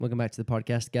Welcome back to the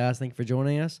podcast, guys. Thank you for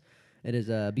joining us. It is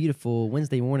a beautiful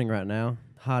Wednesday morning right now.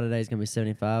 High today is going to be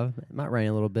 75. It might rain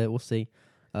a little bit. We'll see.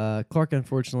 Clark,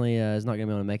 unfortunately, is not going to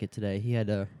be able to make it today. He had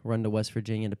to run to West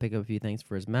Virginia to pick up a few things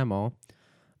for his mamaw.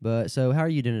 So how are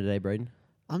you doing today, Braden?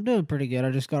 I'm doing pretty good.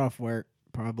 I just got off work.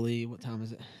 Probably, what time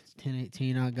is it? It's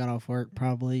 10:18. I got off work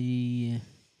probably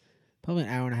an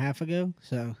hour and a half ago.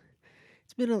 So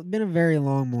it's been a very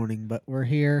long morning, but we're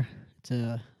here. It's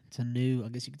a new. I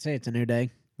guess you could say it's a new day.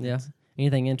 Yeah.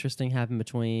 Anything interesting happened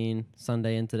between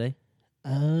Sunday and today?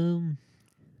 No,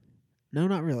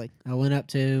 not really. I went up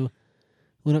to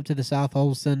the South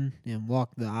Holston and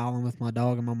walked the island with my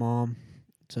dog and my mom.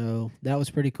 So that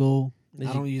was pretty cool. I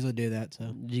don't usually do that.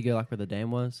 So did you go like where the dam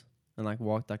was and like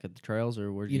walked like at the trails,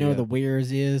 or where you know where the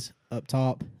Weirs is up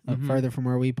top, up Mhm. further from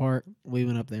where we park? We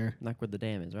went up there. like where the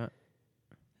dam is, right?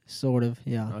 Sort of,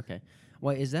 yeah. Okay.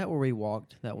 Wait, is that where we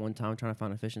walked that one time trying to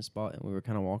find a fishing spot, and we were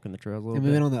kind of walking the trails a little And bit?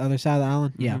 we went on the other side of the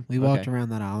island? Yeah, Mhm. we walked Okay. around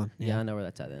that island. Yeah, I know where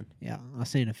that's at then. Yeah, I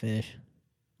seen a fish.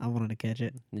 I wanted to catch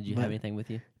it. Did you But- have anything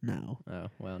with you? No. Oh,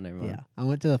 well, never mind. Yeah. I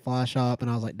went to the fly shop and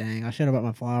I was like, dang, I should have brought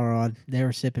my fly rod. They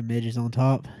were sipping midges on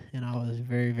top, and I was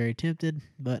very, very tempted,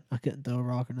 but I couldn't throw a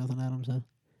rock or nothing at them, so.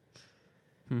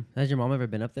 Has your mom ever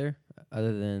been up there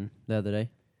other than the other day?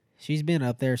 She's been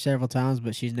up there several times,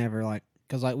 but she's never,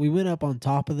 because, we went up on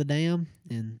top of the dam,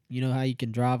 and you know how you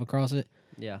can drive across it?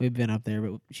 Yeah. We've been up there,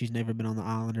 but she's never been on the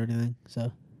island or anything,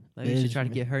 so. Maybe you should is- try to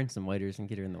get her in some waders and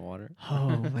get her in the water.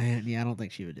 Oh, man. Yeah, I don't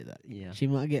think she would do that. Yeah. She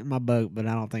might get in my boat, but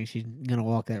I don't think she's going to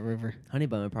walk that river.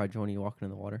 Honeybun would probably join you walking in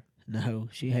the water. No,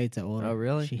 she hates that water. Oh,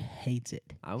 really? She hates it.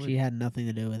 I would. She had nothing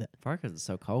to do with it. Probably because it's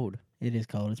so cold. It is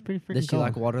cold. It's pretty freaking Does she cold.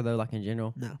 like water, though, like in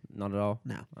general? No, Not at all?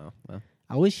 no. Oh, well.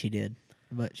 I wish she did,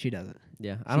 but she doesn't.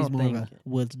 Yeah. She's I don't more think. of a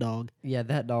woods dog. Yeah,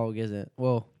 that dog isn't.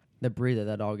 Well, the breed of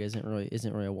that dog isn't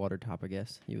really a water type, I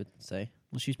guess you would say.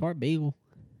 Well, she's part beagle.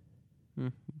 Hmm.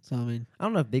 So, I mean, I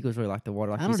don't know if beagles really like the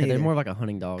water. Like I you don't said, they're either. more of like a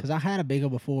hunting dog. because I had a beagle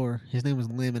before. His name was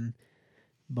Lemon,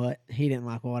 but he didn't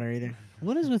like water either.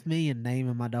 What is with me and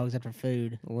naming my dogs after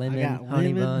food? Lemon, I got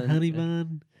honey Lemon, bun. honey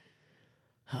bun.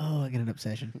 Oh, I get an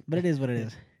obsession. But it is what it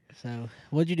is. So,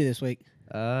 what'd you do this week?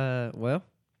 Well,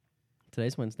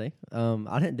 today's Wednesday.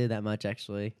 I didn't do that much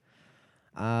actually.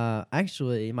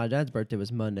 Actually, my dad's birthday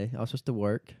was Monday. I was supposed to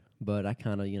work, but I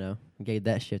kind of, gave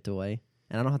that shift away,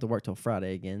 and I don't have to work till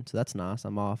Friday again, so that's nice.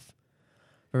 I'm off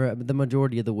for the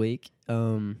majority of the week.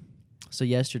 So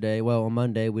yesterday, on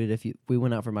Monday, we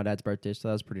went out for my dad's birthday, so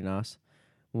that was pretty nice.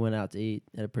 We went out to eat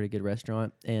at a pretty good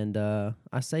restaurant, and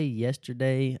I say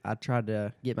yesterday I tried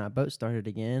to get my boat started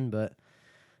again, but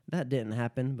that didn't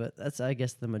happen. But that's, I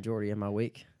guess, the majority of my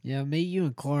week. Yeah, me, you,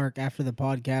 and Clark, after the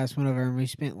podcast, went over and we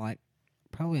spent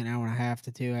probably an hour and a half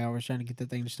to 2 hours trying to get the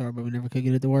thing to start, but we never could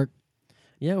get it to work.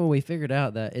 Yeah, well, we figured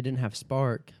out that it didn't have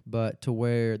spark, but to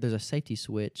where there's a safety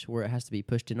switch where it has to be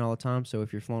pushed in all the time. So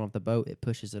if you're flying off the boat, it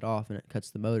pushes it off and it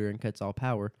cuts the motor and cuts all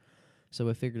power. So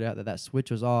we figured out that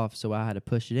switch was off, so I had to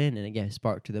push it in and it gave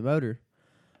spark to the motor.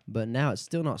 But now it's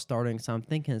still not starting, so I'm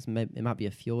thinking it might be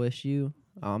a fuel issue.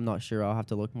 I'm not sure. I'll have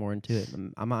to look more into it.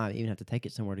 I might even have to take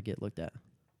it somewhere to get looked at.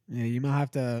 Yeah, you might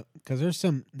have to, because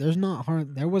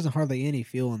there wasn't hardly any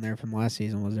fuel in there from last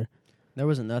season, was there? There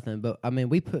wasn't nothing, but,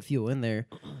 we put fuel in there,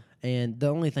 and the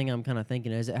only thing I'm kind of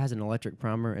thinking is it has an electric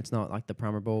primer. It's not like the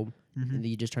primer bulb. Mm-hmm.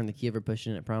 You just turn the key over, push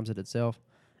it, and it primes it itself.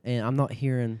 And I'm not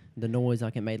hearing the noise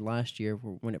like it made last year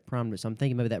when it primed it, so I'm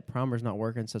thinking maybe that primer's not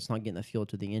working, so it's not getting the fuel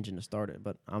to the engine to start it,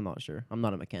 but I'm not sure. I'm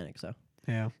not a mechanic, so.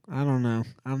 Yeah, I don't know.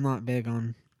 I'm not big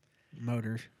on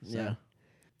motors. So. Yeah.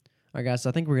 All right, guys, so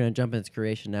I think we're going to jump into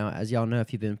creation now. As y'all know,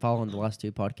 if you've been following the last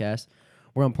two podcasts,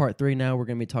 we're on part 3 now. We're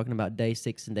going to be talking about day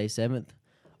 6 and day 7th.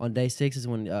 On day 6 is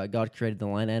when God created the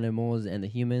land animals and the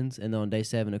humans, and then on day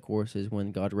 7, of course, is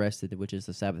when God rested, which is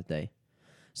the Sabbath day.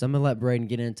 So I'm going to let Braden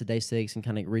get into day 6 and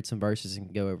kind of read some verses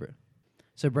and go over it.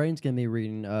 So Braden's going to be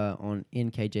reading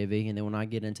in KJV, and then when I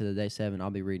get into the day 7, I'll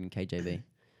be reading KJV.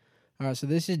 All right, so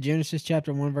this is Genesis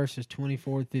chapter 1, verses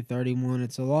 24 through 31.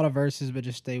 It's a lot of verses, but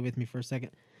just stay with me for a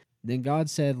second. Then God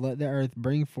said, "Let the earth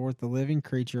bring forth a living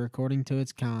creature according to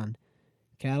its kind,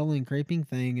 cattle and creeping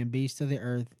thing and beasts of the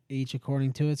earth, each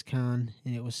according to its kind.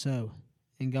 And it was so.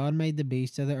 And God made the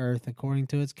beasts of the earth according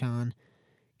to its kind,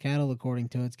 cattle according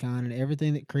to its kind, and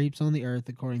everything that creeps on the earth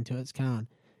according to its kind.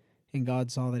 And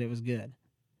God saw that it was good.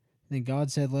 Then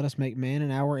God said, Let us make man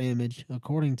in our image,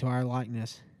 according to our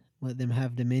likeness. Let them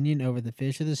have dominion over the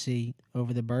fish of the sea,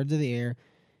 over the birds of the air,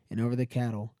 and over the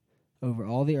cattle, over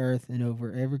all the earth, and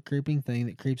over every creeping thing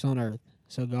that creeps on earth.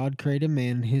 So God created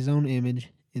man in his own image.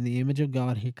 In the image of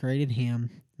God he created him.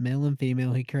 Male and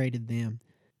female he created them.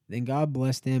 Then God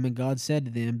blessed them, and God said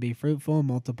to them, Be fruitful and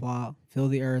multiply, fill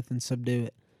the earth and subdue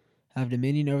it. I have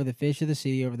dominion over the fish of the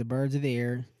sea, over the birds of the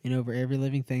air, and over every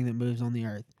living thing that moves on the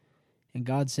earth. And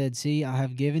God said, See, I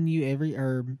have given you every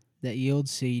herb that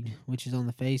yields seed, which is on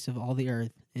the face of all the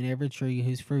earth, and every tree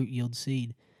whose fruit yields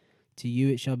seed. To you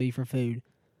it shall be for food.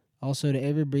 Also to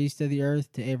every beast of the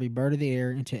earth, to every bird of the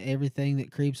air, and to everything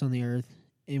that creeps on the earth,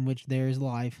 in which there is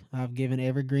life, I have given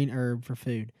every green herb for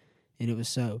food. And it was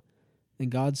so. Then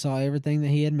God saw everything that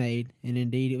he had made, and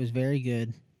indeed it was very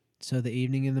good. So the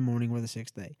evening and the morning were the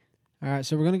sixth day. All right,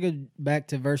 so we're going to go back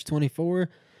to verse 24.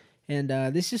 And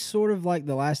this is sort of like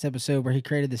the last episode where he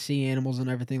created the sea animals and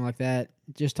everything like that.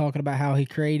 Just talking about how he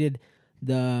created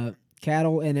the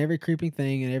cattle and every creeping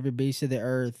thing and every beast of the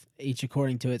earth, each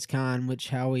according to its kind, which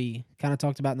how we kind of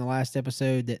talked about in the last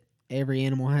episode, that every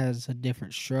animal has a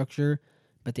different structure,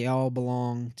 but they all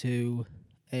belong to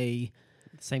a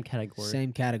Same category.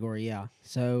 same category, yeah.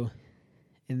 So,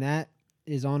 and that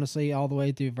is honestly all the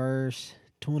way through verse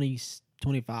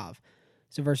 25.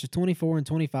 So verses 24 and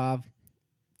 25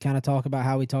 kind of talk about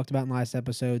how we talked about in the last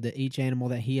episode, that each animal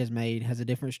that he has made has a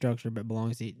different structure but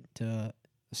belongs to a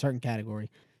certain category.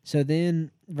 So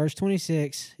then verse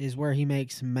 26 is where he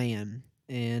makes man.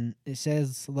 And it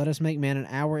says, let us make man in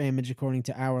our image according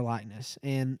to our likeness.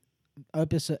 And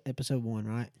episode 1,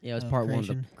 right? Yeah, it was Of part 1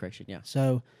 creation. of the creation, yeah.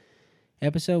 So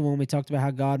episode 1, we talked about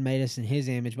how God made us in his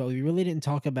image, but we really didn't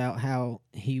talk about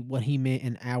what he meant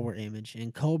in our image.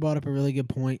 And Cole brought up a really good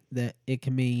point that it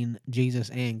can mean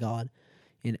Jesus and God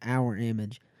in our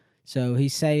image. So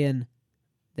he's saying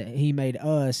that he made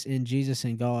us in Jesus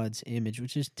and God's image,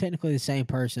 which is technically the same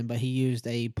person, but he used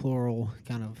a plural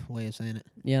kind of way of saying it.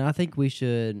 Yeah, and I think we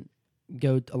should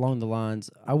go along the lines,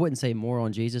 I wouldn't say more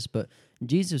on Jesus, but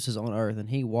Jesus is on earth and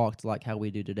he walked like how we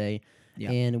do today.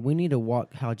 Yeah. And we need to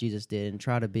walk how Jesus did and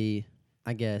try to be,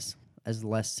 I guess, as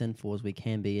less sinful as we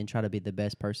can be and try to be the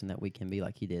best person that we can be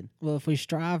like he did. Well, if we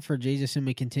strive for Jesus and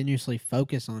we continuously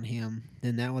focus on him,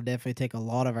 then that will definitely take a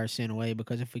lot of our sin away,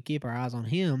 because if we keep our eyes on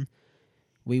him,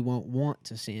 we won't want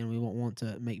to sin. We won't want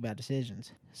to make bad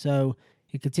decisions. So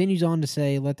he continues on to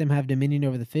say, let them have dominion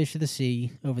over the fish of the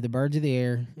sea, over the birds of the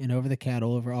air, and over the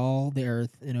cattle, over all the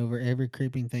earth, and over every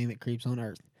creeping thing that creeps on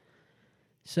earth.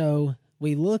 So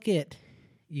we look at,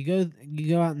 you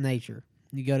go out in nature,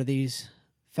 you go to these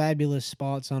fabulous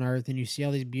spots on earth, and you see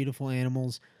all these beautiful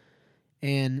animals,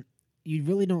 and you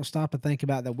really don't stop to think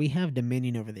about that we have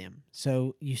dominion over them.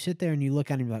 So you sit there and you look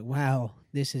at them and you're like, wow,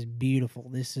 this is beautiful.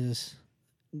 This is,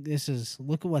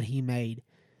 look at what he made.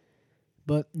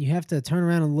 But you have to turn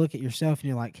around and look at yourself and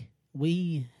you're like,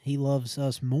 he loves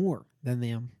us more than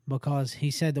them, because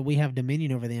he said that we have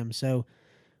dominion over them. So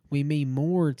we mean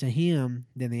more to him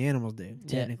than the animals do,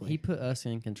 technically. Yeah, he put us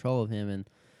in control of him, and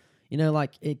you know,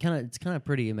 like it's kind of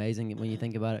pretty amazing when you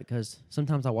think about it, because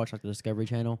sometimes I watch like the Discovery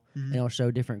Channel and it'll show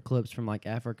different clips from like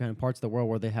Africa and parts of the world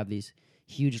where they have these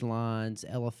huge lions,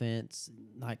 elephants,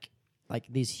 like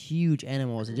these huge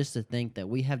animals, and just to think that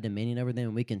we have dominion over them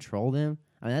and we control them,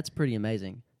 I mean, that's pretty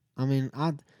amazing. I mean,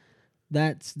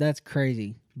 that's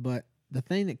crazy. But the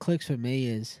thing that clicks with me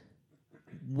is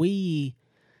we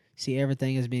see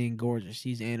everything as being gorgeous.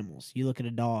 These animals. You look at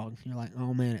a dog, you're like,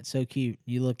 oh man, it's so cute.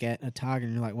 You look at a tiger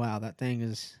and you're like, wow, that thing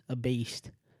is a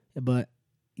beast. But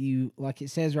you, like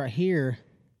it says right here,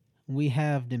 we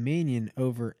have dominion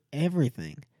over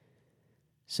everything.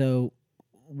 So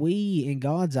we, in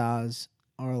God's eyes,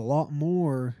 are a lot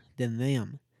more than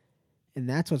them. And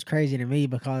that's what's crazy to me,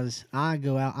 because I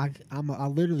go out, I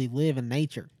literally live in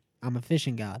nature. I'm a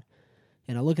fishing god.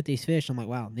 And I look at these fish, I'm like,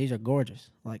 wow, these are gorgeous.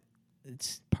 Like,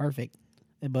 it's perfect.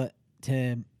 But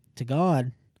to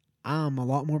God, I'm a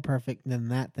lot more perfect than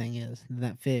that thing is, than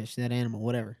that fish, that animal,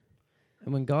 whatever.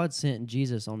 And when God sent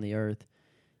Jesus on the earth,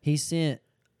 he sent,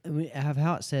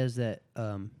 how it says that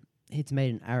it's made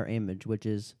in our image, which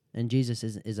is, and Jesus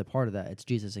is a part of that. It's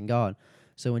Jesus and God.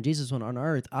 So when Jesus went on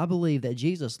earth, I believe that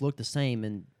Jesus looked the same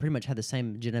and pretty much had the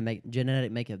same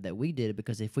genetic makeup that we did,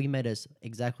 because if we made us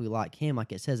exactly like him,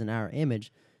 like it says in our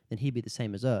image, then he'd be the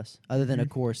same as us. Other than, of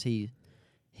course, he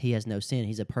has no sin.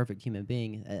 He's a perfect human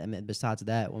being. I mean, besides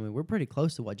that, I mean, we're pretty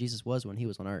close to what Jesus was when he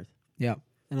was on earth. Yeah.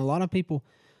 And a lot of people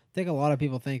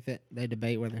think that they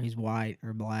debate whether he's white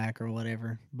or black or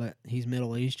whatever, but he's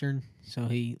Middle Eastern, so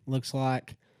he looks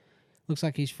like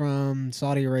he's from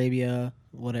Saudi Arabia,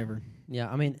 whatever. Yeah,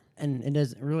 I mean, and it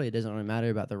doesn't really matter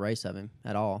about the race of him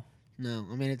at all. No,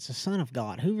 I mean, it's a son of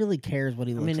God. Who really cares what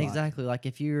he looks like? I mean, exactly. Like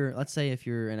let's say if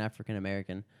you're an African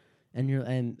American,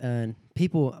 and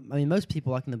people, I mean, most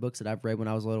people, like in the books that I've read when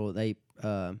I was little, they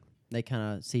kind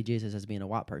of see Jesus as being a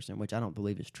white person, which I don't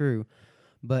believe is true.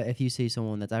 But if you see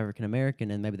someone that's African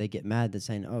American and maybe they get mad, that's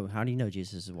saying, "Oh, how do you know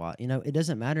Jesus is white?" You know, it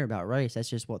doesn't matter about race. That's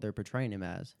just what they're portraying him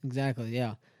as. Exactly.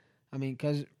 Yeah. I mean,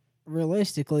 because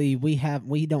realistically, we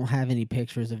don't have any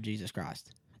pictures of Jesus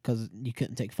Christ because you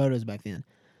couldn't take photos back then.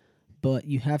 But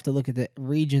you have to look at the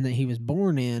region that he was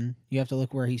born in. You have to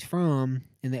look where he's from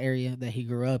in the area that he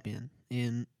grew up in.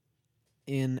 And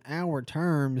in our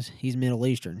terms, he's Middle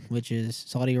Eastern, which is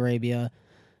Saudi Arabia,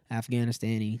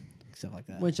 Afghanistan, stuff like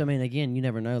that. Which, I mean, again, you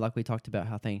never know. Like we talked about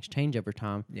how things change over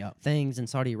time. Yeah. Things in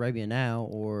Saudi Arabia now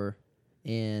or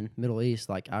in Middle East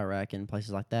like Iraq and places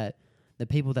like that, the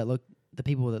people that look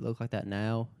like that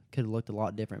now could have looked a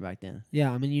lot different back then.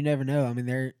 Yeah, I mean, you never know. I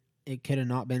mean, it could have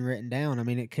not been written down. I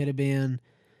mean, it could have been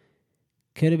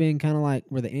kind of like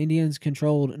where the Indians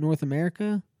controlled North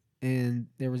America and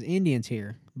there was Indians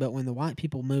here. But when the white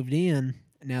people moved in,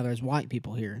 now there's white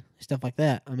people here. Stuff like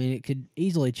that. I mean, it could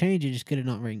easily change. It just could have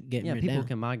not getting written down. Yeah, people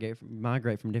can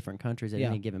migrate from different countries at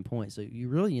any given point. So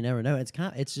you never know.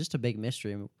 It's just a big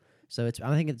mystery. So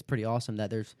I think it's pretty awesome that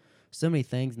there's so many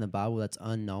things in the Bible that's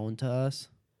unknown to us.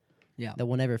 Yeah. That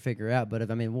we'll never figure out. But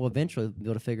we'll eventually be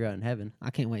able to figure out in heaven. I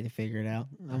can't wait to figure it out.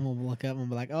 I'm going to look up and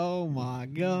be like, oh my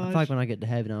gosh. I feel like when I get to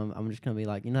heaven, I'm just going to be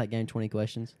like, that game 20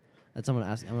 questions? That's I'm going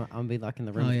to ask. I'm going to be like in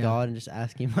the room of God and just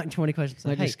ask him like 20 questions.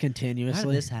 Like, hey, just continuously. How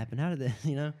did this happen? How did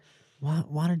this,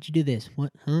 Why did you do this?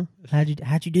 What? Huh? How'd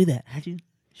you do that?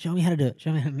 Show me how to do it.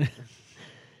 Show me how to do it.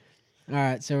 All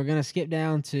right, so we're going to skip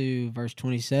down to verse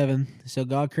 27. So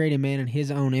God created man in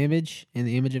his own image. In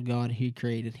the image of God, he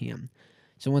created him.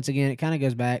 So once again, it kind of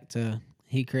goes back to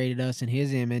he created us in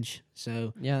his image.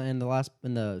 So yeah, in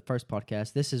the first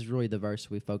podcast, this is really the verse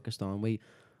we focused on. We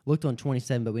looked on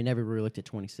 27, but we never really looked at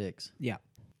 26. Yeah.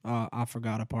 I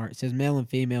forgot a part. It says male and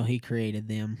female, he created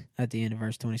them at the end of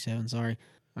verse 27. Sorry.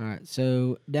 All right,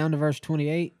 so down to verse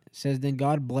 28, it says, Then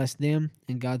God blessed them,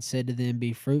 and God said to them,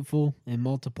 Be fruitful and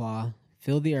multiply,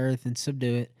 fill the earth and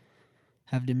subdue it,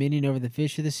 have dominion over the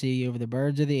fish of the sea, over the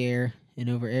birds of the air, and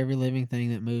over every living thing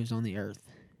that moves on the earth.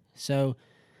 So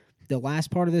the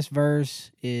last part of this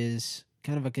verse is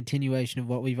kind of a continuation of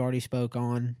what we've already spoke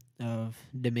on of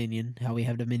dominion, how we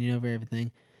have dominion over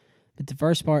everything. But the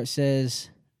first part says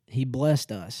he blessed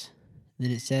us.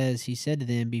 Then it says he said to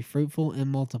them, Be fruitful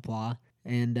and multiply,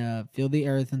 and fill the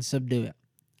earth and subdue it.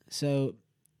 So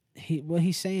what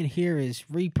he's saying here is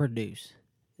reproduce.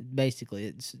 Basically,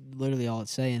 it's literally all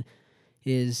it's saying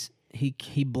is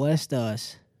he blessed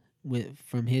us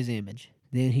from his image.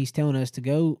 Then he's telling us to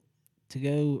go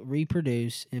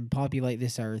reproduce and populate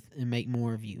this earth and make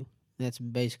more of you. That's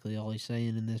basically all he's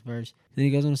saying in this verse. Then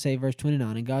he goes on to say, verse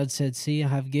 29, And God said, See, I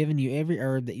have given you every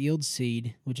herb that yields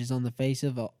seed, which is on the face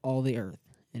of all the earth,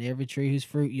 and every tree whose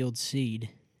fruit yields seed,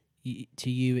 to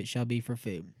you it shall be for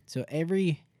food. So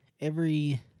every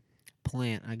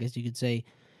plant, I guess you could say,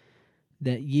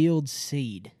 that yields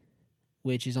seed,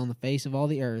 which is on the face of all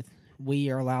the earth, we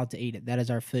are allowed to eat it. That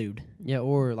is our food. Yeah,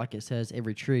 or like it says,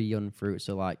 every tree yielding fruit.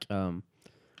 So like, you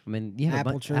have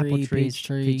apple trees,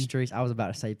 peach trees. I was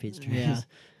about to say peach trees. Yeah.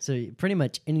 So pretty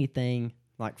much anything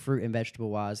like fruit and vegetable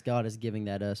wise, God is giving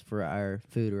that us for our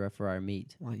food or for our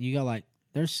meat. Like you got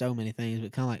there's so many things,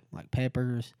 but kind of like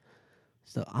peppers.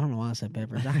 So I don't know why I said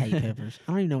peppers. I hate peppers.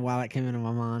 I don't even know why that came into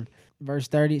my mind. Verse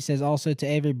 30, it says, Also to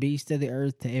every beast of the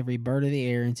earth, to every bird of the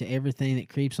air, and to everything that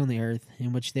creeps on the earth,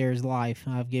 in which there is life,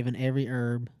 I have given every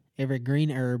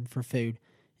green herb for food.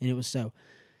 And it was so.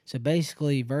 So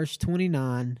basically, verse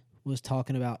 29 was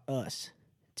talking about us,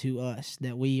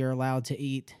 that we are allowed to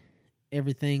eat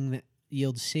everything that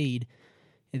yields seed.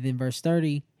 And then verse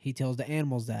 30, he tells the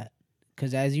animals that.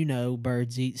 Because as you know,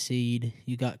 birds eat seed.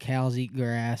 You got cows eat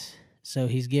grass. So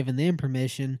he's given them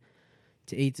permission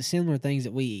to eat the similar things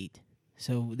that we eat.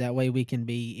 So that way we can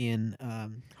be in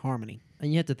harmony.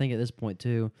 And you have to think at this point,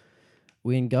 too,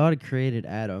 when God created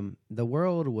Adam, the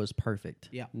world was perfect.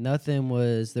 Yeah. There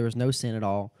was no sin at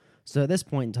all. So at this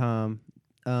point in time,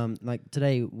 like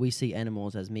today, we see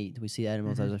animals as meat. We see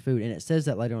animals as our food. And it says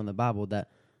that later on in the Bible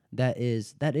that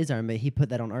is our meat. He put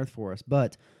that on earth for us.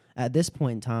 But at this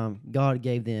point in time, God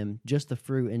gave them just the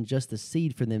fruit and just the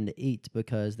seed for them to eat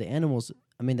because the animals,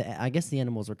 I guess the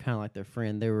animals were kind of like their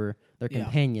friend. They were their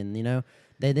companion,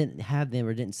 They didn't have them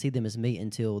or didn't see them as meat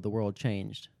until the world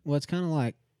changed. Well, it's kind of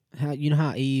like how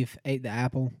Eve ate the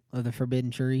apple of the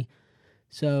forbidden tree.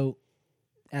 So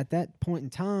at that point in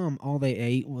time, all they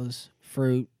ate was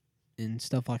fruit and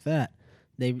stuff like that.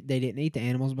 They didn't eat the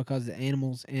animals because the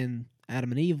animals and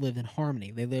Adam and Eve lived in harmony.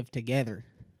 They lived together.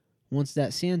 Once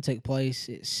that sin took place,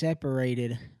 it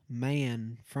separated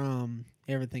man from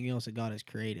everything else that God has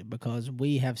created because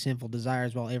we have sinful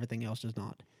desires while everything else does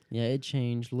not. Yeah, it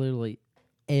changed literally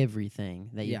everything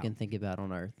that you can think about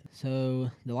on earth.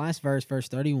 So the last verse, verse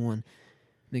 31,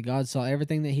 that God saw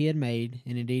everything that he had made,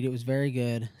 and indeed it was very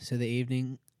good. So the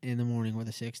evening in the morning or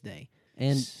the sixth day.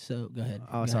 And so go ahead.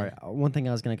 oh, Go sorry. ahead. One thing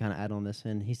I was going to kind of add on this,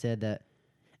 and he said that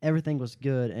everything was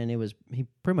good, and he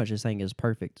pretty much is saying it was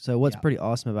perfect. So what's Yeah. pretty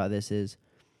awesome about this is,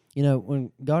 you know,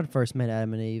 when God first made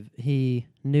Adam and Eve, he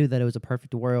knew that it was a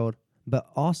perfect world, but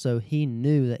also he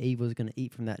knew that Eve was going to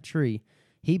eat from that tree.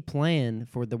 He planned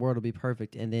for the world to be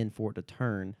perfect and then for it to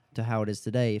turn to how it is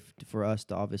today, for us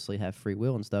to obviously have free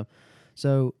will and stuff.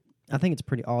 So I think it's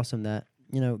pretty awesome that,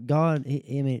 you know, God,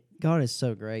 God is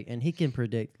so great, and he can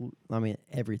predict,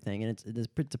 everything. And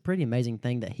it's a pretty amazing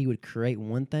thing that he would create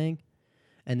one thing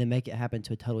and then make it happen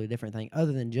to a totally different thing,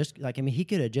 other than just, he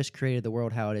could have just created the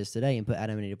world how it is today and put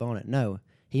Adam and Eve on it. No,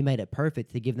 he made it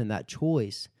perfect to give them that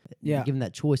choice. Yeah. Give them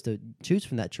that choice to choose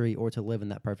from that tree or to live in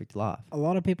that perfect life. A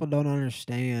lot of people don't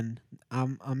understand.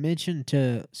 I mentioned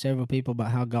to several people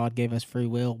about how God gave us free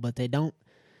will, but they don't.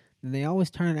 They always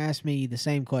turn and ask me the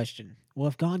same question. Well,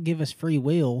 if God gave us free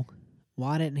will,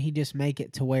 why didn't he just make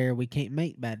it to where we can't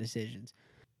make bad decisions?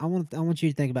 I want you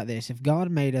to think about this. If God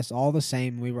made us all the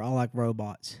same, we were all like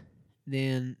robots,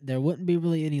 then there wouldn't be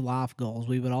really any life goals.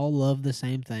 We would all love the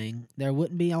same thing. There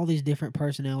wouldn't be all these different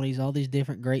personalities, all these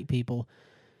different great people.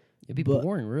 It'd be But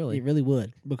boring, really. It really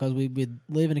would, because we would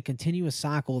live in a continuous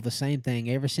cycle of the same thing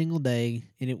every single day,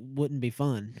 and it wouldn't be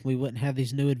fun. We wouldn't have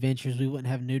these new adventures. We wouldn't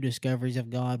have new discoveries of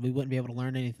God. We wouldn't be able to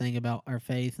learn anything about our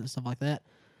faith and stuff like that.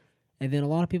 And then a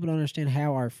lot of people don't understand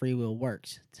how our free will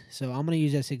works. So I'm going to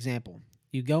use this example.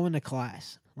 You go into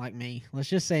class, like me. Let's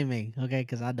just say me, okay,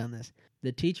 because I've done this.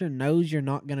 The teacher knows you're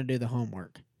not going to do the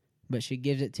homework, but she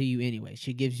gives it to you anyway.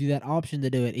 She gives you that option to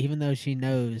do it, even though she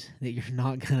knows that you're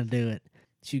not going to do it.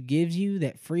 She gives you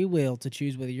that free will to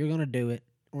choose whether you're going to do it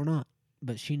or not,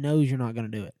 but she knows you're not going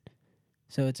to do it.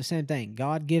 So it's the same thing.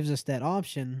 God gives us that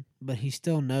option, but he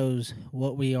still knows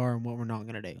what we are and what we're not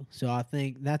going to do. So I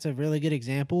think that's a really good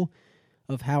example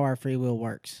of how our free will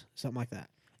works, something like that.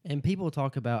 And people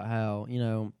talk about how, you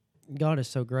know, God is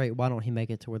so great. Why don't he make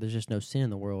it to where there's just no sin in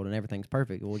the world and everything's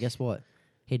perfect? Well, guess what?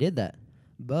 He did that.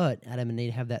 But Adam and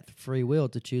Eve have that free will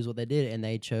to choose what they did, and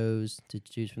they chose to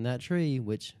choose from that tree,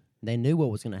 which they knew what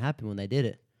was going to happen when they did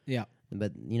it. Yeah.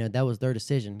 But, you know, that was their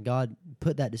decision. God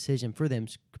put that decision for them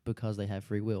because they have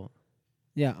free will.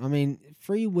 Yeah, I mean,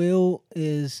 free will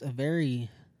is a very,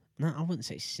 I wouldn't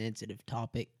say sensitive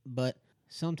topic, but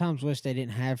sometimes wish they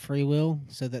didn't have free will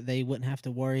so that they wouldn't have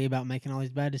to worry about making all these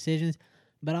bad decisions.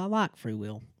 But I like free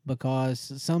will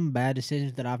because some bad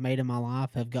decisions that I've made in my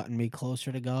life have gotten me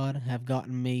closer to God, have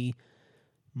gotten me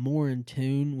more in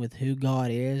tune with who God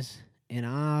is, and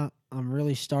I'm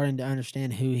really starting to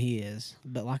understand who he is.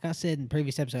 But like I said in the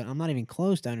previous episode, I'm not even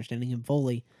close to understanding him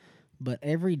fully. But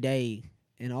every day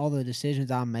and all the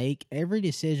decisions I make, every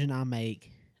decision I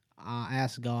make, I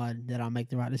ask God that I make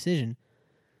the right decision.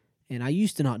 And I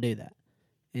used to not do that.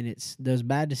 And it's those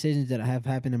bad decisions that have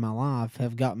happened in my life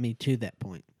have got me to that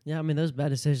point. Yeah, I mean, those bad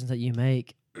decisions that you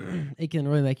make, it can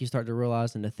really make you start to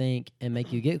realize and to think and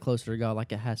make you get closer to God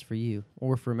like it has for you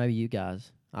or for maybe you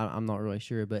guys. I'm not really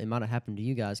sure, but it might have happened to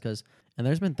you guys and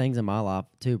there's been things in my life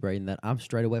too, Braden, that I'm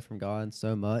strayed away from God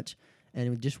so much.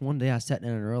 And just one day I sat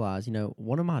down and realized, you know,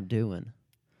 what am I doing?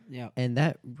 Yeah. And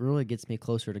that really gets me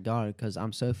closer to God because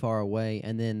I'm so far away.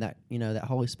 And then that, you know, that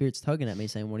Holy Spirit's tugging at me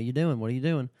saying, what are you doing? What are you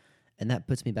doing? And that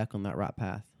puts me back on that right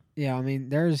path. Yeah, I mean,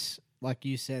 like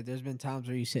you said, there's been times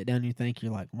where you sit down and you think,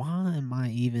 you're like, why am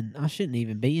I shouldn't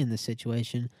even be in this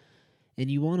situation. And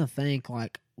you want to think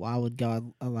like, why would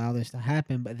God allow this to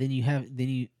happen? But then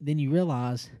you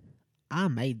realize I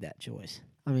made that choice.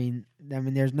 I mean,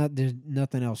 there's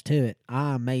nothing else to it.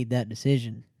 I made that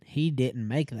decision. He didn't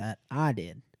make that. I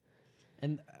did.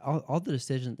 And all the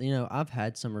decisions, you know, I've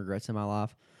had some regrets in my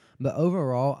life, but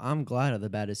overall, I'm glad of the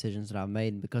bad decisions that I've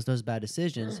made because those bad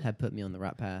decisions have put me on the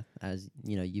right path, as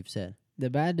you know, you've said. The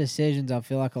bad decisions, I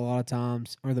feel like a lot of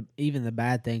times, or even the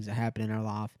bad things that happen in our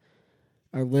life,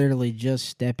 are literally just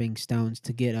stepping stones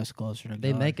to get us closer to God.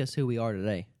 They make us who we are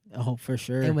today. Oh, for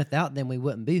sure. And without them, we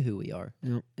wouldn't be who we are.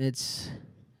 You know, there's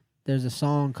a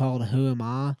song called "Who Am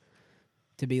I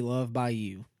to Be Loved by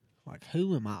You." Like,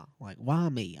 who am I? Like, why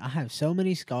me? I have so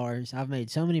many scars. I've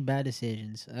made so many bad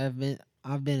decisions. I've been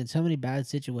in so many bad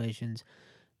situations.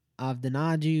 I've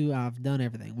denied you. I've done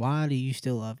everything. Why do you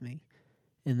still love me?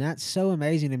 And that's so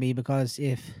amazing to me because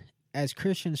as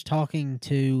Christians talking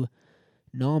to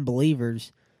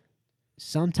non-believers,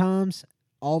 sometimes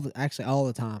all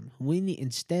the time,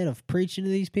 instead of preaching to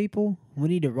these people, we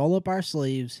need to roll up our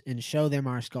sleeves and show them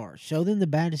our scars. Show them the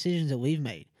bad decisions that we've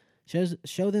made.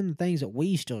 Show them the things that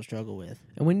we still struggle with.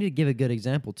 And we need to give a good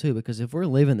example, too, because if we're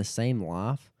living the same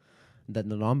life that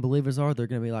the non-believers are, they're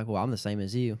going to be like, well, I'm the same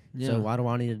as you. Yeah. So why do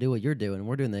I need to do what you're doing?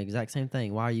 We're doing the exact same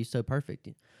thing. Why are you so perfect?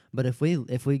 But if we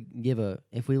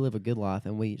live a good life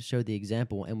and we show the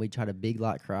example and we try to be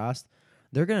like Christ,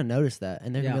 they're gonna notice that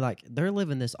and they're gonna be like, they're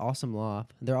living this awesome life.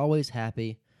 They're always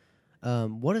happy.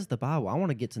 What is the Bible? I want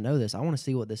to get to know this. I want to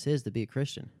see what this is to be a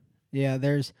Christian. Yeah,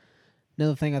 there's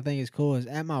another thing I think is cool is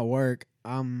at my work,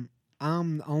 I'm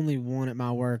the only one at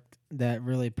my work that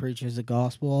really preaches the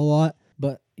gospel a lot.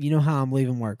 But you know how I'm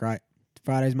leaving work, right?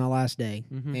 Friday's my last day.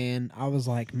 Mm-hmm. And I was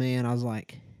like,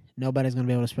 nobody's going to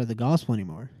be able to spread the gospel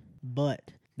anymore. But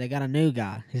they got a new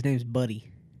guy. His name's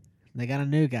Buddy. They got a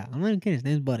new guy. I'm not even kidding. His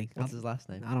name's Buddy. What's his last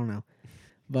name? I don't know.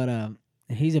 But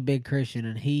he's a big Christian,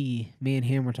 and me and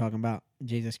him were talking about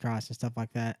Jesus Christ and stuff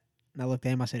like that. And I looked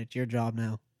at him. I said, "It's your job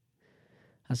now."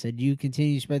 I said, "You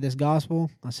continue to spread this gospel."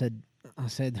 I said,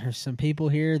 "There's some people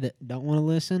here that don't want to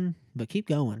listen, but keep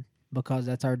going because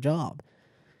that's our job."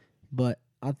 But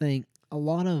I think a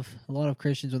lot of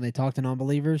Christians, when they talk to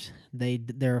non-believers,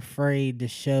 they're afraid to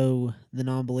show the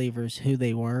non-believers who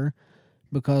they were,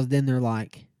 because then they're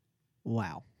like,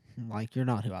 "Wow, like you're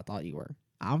not who I thought you were."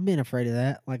 I've been afraid of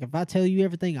that. Like if I tell you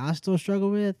everything I still struggle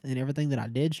with and everything that I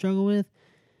did struggle with,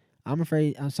 I'm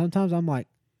afraid. Sometimes I'm like,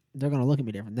 they're going to look at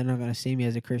me different. They're not going to see me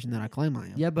as a Christian that I claim I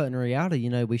am. Yeah, but in reality,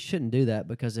 we shouldn't do that,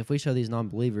 because if we show these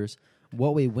non-believers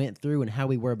what we went through and how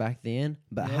we were back then,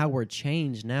 but how we're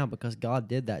changed now because God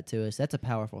did that to us, that's a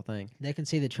powerful thing. They can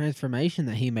see the transformation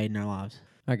that He made in our lives.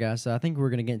 All right, guys, so I think we're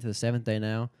going to get into the seventh day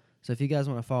now. So if you guys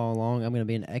want to follow along, I'm going to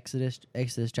be in Exodus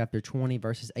chapter 20,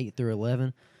 verses 8 through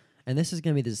 11. And this is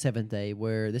going to be the seventh day,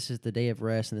 where this is the day of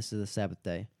rest and this is the Sabbath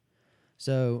day.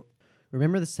 So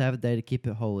remember the Sabbath day to keep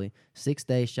it holy. 6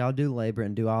 days shall do labor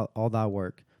and do all thy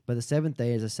work. But the seventh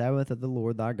day is the Sabbath of the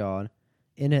Lord thy God.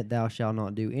 In it thou shalt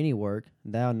not do any work,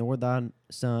 thou, nor thy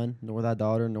son, nor thy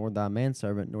daughter, nor thy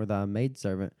manservant, nor thy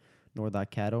maidservant, nor thy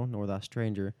cattle, nor thy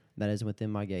stranger that is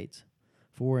within my gates.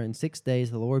 For in 6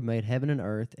 days the Lord made heaven and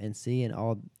earth, and sea, and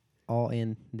all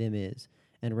in them is,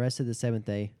 and rested the seventh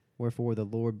day. Wherefore the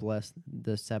Lord blessed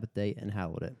the Sabbath day and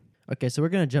hallowed it. Okay, so we're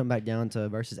going to jump back down to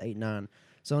verses 8 and 9.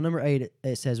 So in number 8,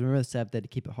 it says, remember the Sabbath day to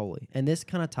keep it holy. And this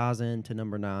kind of ties into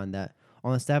number 9, that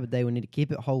on the Sabbath day we need to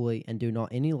keep it holy and do not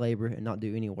any labor and not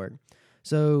do any work.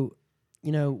 So,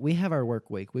 we have our work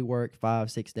week. We work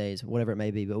 5, 6 days, whatever it may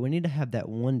be. But we need to have that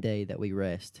one day that we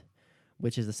rest,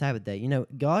 which is the Sabbath day.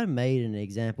 God made an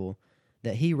example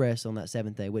that He rests on that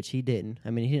seventh day, which He didn't. I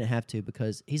mean, He didn't have to,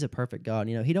 because He's a perfect God.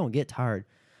 He don't get tired.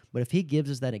 But if He gives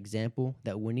us that example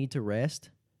that we need to rest,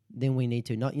 then we need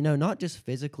to. Not just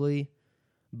physically,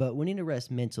 but we need to rest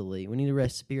mentally. We need to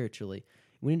rest spiritually.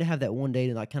 We need to have that one day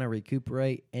to kind of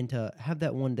recuperate, and to have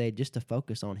that one day just to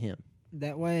focus on Him.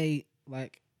 That way,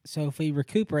 so if we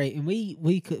recuperate, and we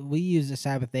use the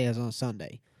Sabbath day as on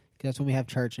Sunday, because that's when we have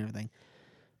church and everything.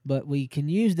 But we can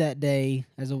use that day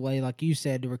as a way, like you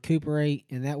said, to recuperate,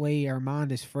 and that way our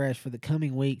mind is fresh for the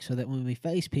coming week, so that when we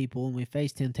face people and we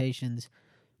face temptations,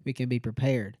 we can be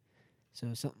prepared.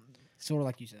 So something sort of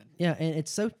like you said. Yeah, and it's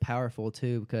so powerful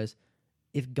too, because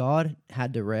if God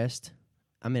had to rest,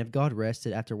 if God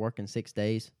rested after working 6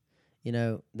 days,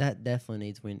 that definitely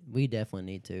needs, we definitely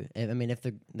need to. If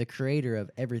the creator of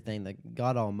everything, the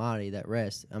God Almighty that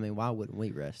rests, why wouldn't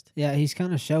we rest? Yeah, He's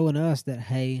kind of showing us that,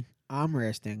 hey, I'm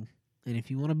resting, and if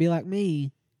you want to be like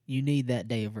me, you need that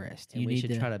day of rest. And we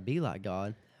should try to be like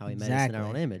God, how He made us in our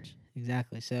own image.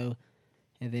 Exactly. So,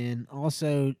 and then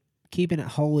also keeping it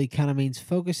holy kind of means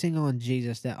focusing on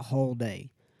Jesus that whole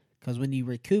day. Because when you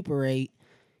recuperate,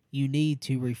 you need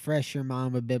to refresh your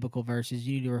mind with biblical verses.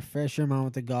 You need to refresh your mind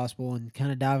with the gospel and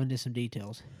kind of dive into some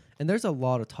details. And there's a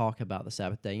lot of talk about the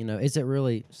Sabbath day. Is it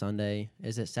really Sunday?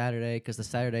 Is it Saturday? Because the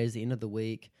Saturday is the end of the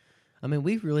week.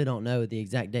 We really don't know the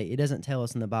exact date. It doesn't tell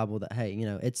us in the Bible that, hey,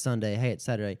 it's Sunday, hey, it's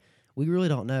Saturday. We really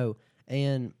don't know.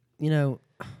 And,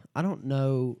 I don't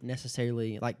know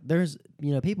necessarily, there's,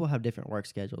 people have different work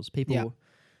schedules.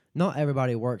 Not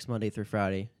everybody works Monday through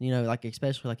Friday,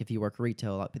 especially if you work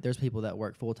retail. There's people that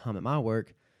work full-time at my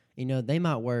work. They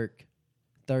might work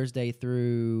Thursday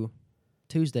through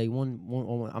Tuesday,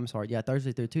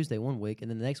 Thursday through Tuesday one week, and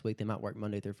then the next week they might work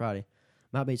Monday through Friday.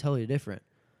 Might be totally different.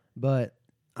 But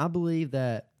I believe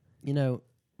that,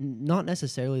 not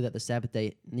necessarily that the Sabbath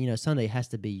day, Sunday has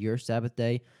to be your Sabbath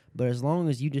day, but as long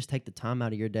as you just take the time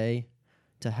out of your day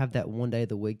to have that one day of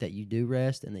the week that you do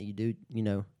rest, and that you do,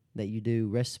 that you do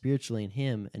rest spiritually in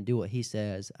Him and do what He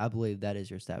says, I believe that is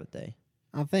your Sabbath day.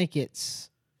 I think it's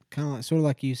kind of sort of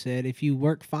like you said. If you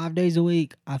work 5 days a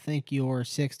week, I think your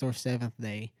 6th or 7th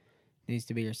day needs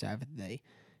to be your Sabbath day.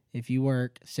 If you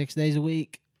work 6 days a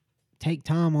week, take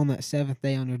time on that 7th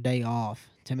day on your day off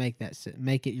to make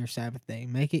it your Sabbath day.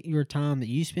 Make it your time that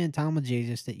you spend time with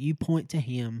Jesus, that you point to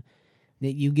Him,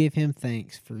 that you give him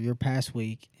thanks for your past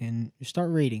week and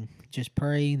start reading. Just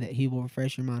pray that he will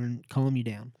refresh your mind and calm you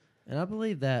down. And I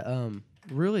believe that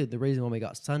really the reason why we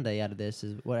got Sunday out of this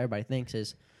is what everybody thinks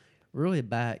is really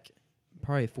back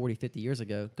probably 40, 50 years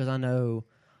ago. Because I know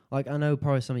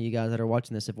probably some of you guys that are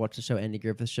watching this have watched the show Andy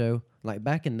Griffith Show. Like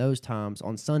back in those times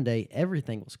on Sunday,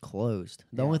 everything was closed.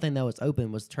 The only thing that was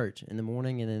open was church in the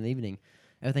morning and in the evening.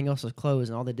 Everything else was closed,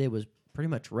 and all they did was pretty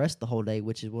much rest the whole day,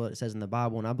 which is what it says in the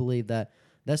Bible. And I believe that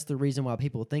that's the reason why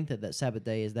people think that Sabbath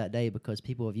day is that day, because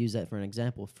people have used that for an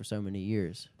example for so many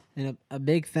years. And a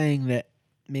big thing that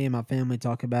me and my family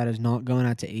talk about is not going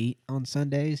out to eat on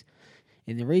Sundays.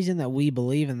 And the reason that we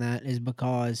believe in that is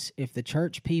because if the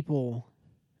church people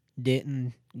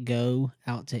didn't go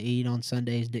out to eat on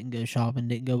Sundays, didn't go shopping,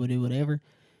 didn't go do whatever,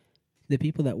 the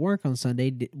people that work on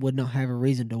Sunday would not have a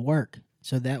reason to work.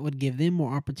 So that would give them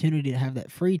more opportunity to have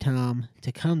that free time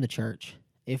to come to church.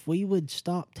 If we would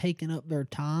stop taking up their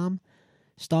time,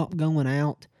 stop going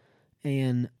out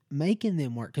and making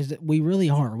them work, because we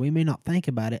really are. We may not think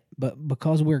about it, but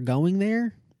because we're going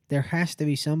there, there has to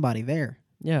be somebody there.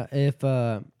 Yeah, if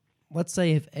let's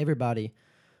say if everybody,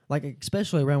 like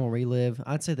especially around where we live,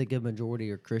 I'd say the good majority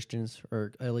are Christians,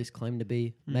 or at least claim to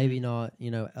be. Mm-hmm. Maybe not,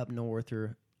 up north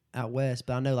or out west,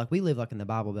 but I know like we live like in the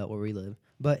Bible Belt where we live.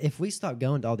 But if we stop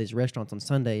going to all these restaurants on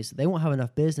Sundays, they won't have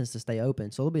enough business to stay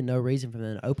open, so there'll be no reason for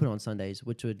them to open on Sundays,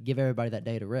 which would give everybody that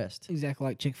day to rest. Exactly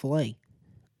like Chick-fil-A.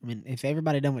 I mean, if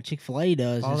everybody done what Chick-fil-A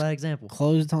does, follow that example,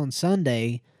 closed on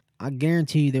Sunday, I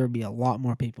guarantee you there would be a lot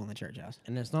more people in the church house.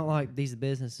 And it's not like these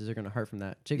businesses are going to hurt from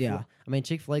that.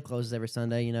 Chick-fil-A closes every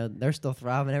Sunday. They're still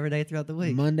thriving every day throughout the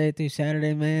week. Monday through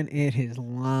Saturday, man, it is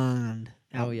lined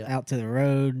out to the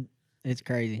road. It's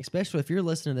crazy. Especially if you're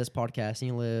listening to this podcast and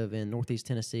you live in Northeast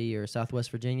Tennessee or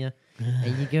Southwest Virginia,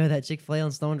 and you go to that Chick-fil-A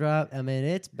on Stone Drive, I mean,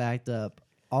 it's backed up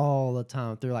all the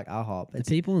time through like IHOP. The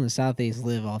people in the Southeast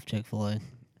live off Chick-fil-A.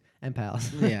 And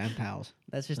Pals. Yeah, and Pals.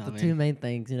 That's just two main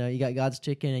things. You got God's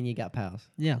Chicken and you got Pals.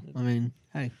 Yeah, I mean,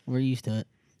 hey, we're used to it.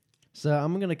 So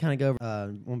I'm going to kind of go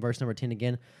over on verse number 10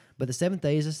 again. But the seventh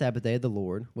day is the Sabbath day of the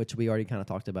Lord, which we already kind of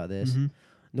talked about this. Mm-hmm.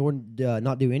 Nor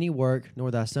not do any work, nor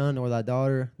thy son, nor thy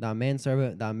daughter, thy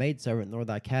manservant, thy maidservant, nor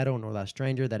thy cattle, nor thy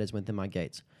stranger that is within my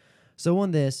gates. So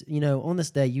on this, on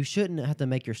this day, you shouldn't have to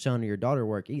make your son or your daughter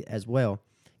work as well.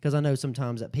 Because I know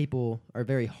sometimes that people are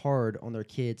very hard on their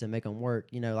kids and make them work.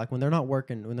 Like when they're not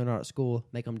working, when they're not at school,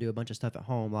 make them do a bunch of stuff at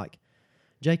home. Like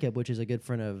Jacob, which is a good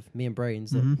friend of me and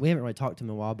Braden's. Mm-hmm. We haven't really talked to him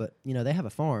in a while, but, they have a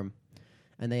farm.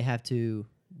 And they have to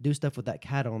do stuff with that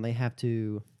cattle. And they have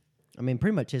to,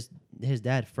 pretty much his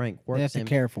dad, Frank, works him. They have to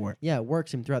care for it. Yeah,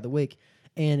 works him throughout the week.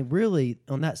 And really,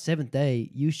 on that seventh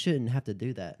day, you shouldn't have to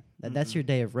do that. That's your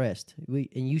day of rest.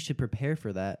 And you should prepare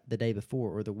for that the day before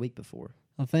or the week before.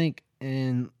 I think,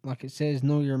 and like it says,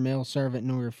 nor your male servant,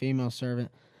 nor your female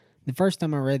servant. The first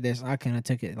time I read this, I kind of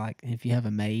took it like if you have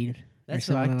a maid. That's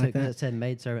what I took. It said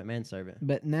maid servant, manservant.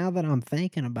 But now that I'm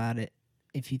thinking about it,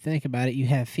 if you think about it, you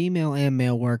have female and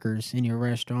male workers in your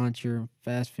restaurants, your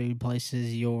fast food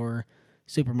places, your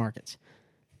supermarkets.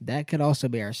 That could also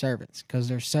be our servants because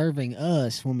they're serving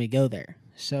us when we go there.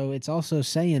 So it's also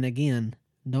saying, again,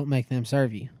 don't make them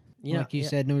serve you. Like you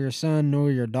said, nor your son,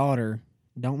 nor your daughter.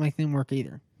 Don't make them work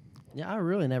either. Yeah, I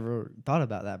really never thought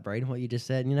about that, Braden, what you just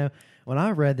said. When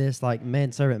I read this, like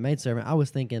manservant, maidservant, I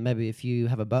was thinking maybe if you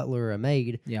have a butler or a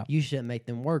maid, you shouldn't make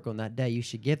them work on that day. You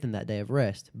should give them that day of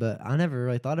rest. But I never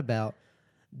really thought about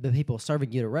the people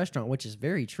serving you at a restaurant, which is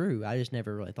very true. I just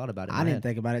never really thought about it. I didn't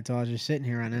think about it until I was just sitting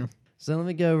here right now. So let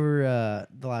me go over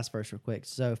the last verse real quick.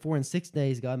 So, for in 6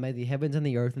 days God made the heavens and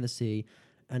the earth and the sea,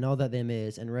 and all that them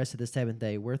is, and rested the seventh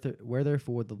day, where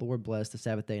therefore the Lord blessed the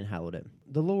Sabbath day and hallowed it.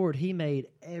 The Lord, He made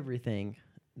everything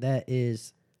that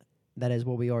is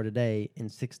what we are today in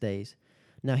 6 days.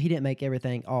 Now, He didn't make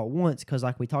everything all at once, because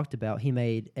like we talked about, He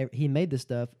made this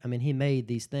stuff. He made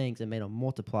these things and made them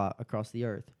multiply across the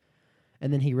earth.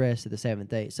 And then He rested the seventh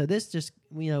day. So this just,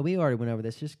 we already went over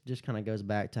this, just kind of goes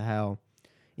back to how,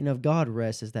 if God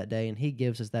rests that day and He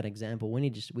gives us that example, we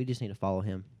just need to follow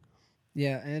Him.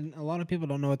 Yeah, and a lot of people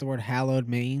don't know what the word hallowed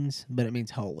means, but it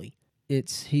means holy.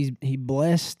 He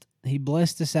blessed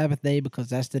the Sabbath day because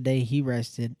that's the day He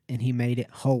rested, and He made it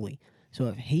holy. So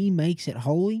if He makes it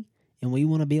holy and we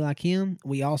want to be like Him,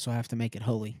 we also have to make it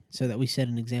holy so that we set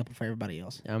an example for everybody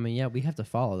else. We have to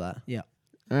follow that. Yeah.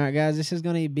 All right, guys, this is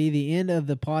going to be the end of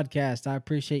the podcast. I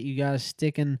appreciate you guys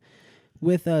sticking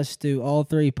with us through all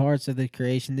 3 parts of the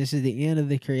creation. This is the end of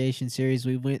the creation series.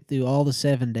 We went through all the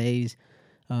 7 days.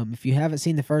 If you haven't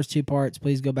seen the first 2 parts,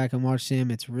 please go back and watch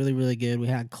them. It's really, really good. We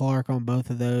had Clark on both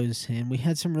of those, and we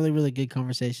had some really, really good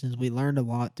conversations. We learned a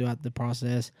lot throughout the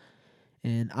process,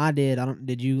 And I did.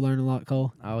 Did you learn a lot,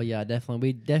 Cole? Oh yeah, definitely.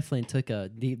 We definitely took a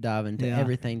deep dive into Yeah.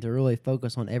 everything to really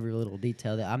focus on every little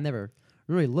detail that I've never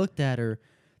really looked at or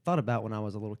thought about when I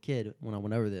was a little kid when I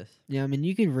went over this. Yeah, I mean,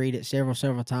 you can read it several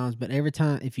times, but every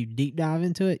time, if you deep dive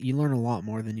into it, you learn a lot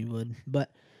more than you would.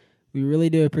 But we really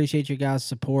do appreciate your guys'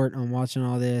 support on watching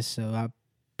all this. So I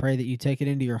pray that you take it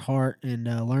into your heart and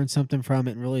learn something from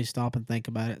it and really stop and think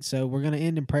about it. So we're going to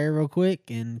end in prayer real quick,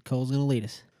 and Cole's going to lead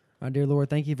us. Our dear Lord,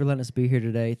 thank you for letting us be here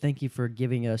today. Thank you for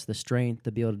giving us the strength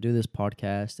to be able to do this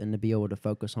podcast and to be able to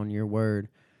focus on your word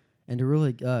and to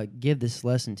really give this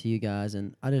lesson to you guys.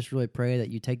 And I just really pray that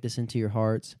you take this into your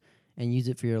hearts and use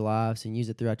it for your lives and use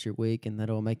it throughout your week, and that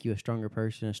it will make you a stronger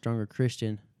person, a stronger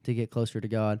Christian to get closer to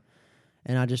God.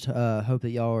 And I just hope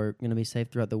that y'all are going to be safe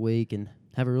throughout the week and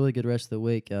have a really good rest of the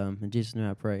week. In Jesus' name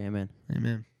I pray. Amen.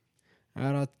 Amen. All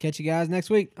right, I'll catch you guys next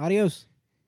week. Adios.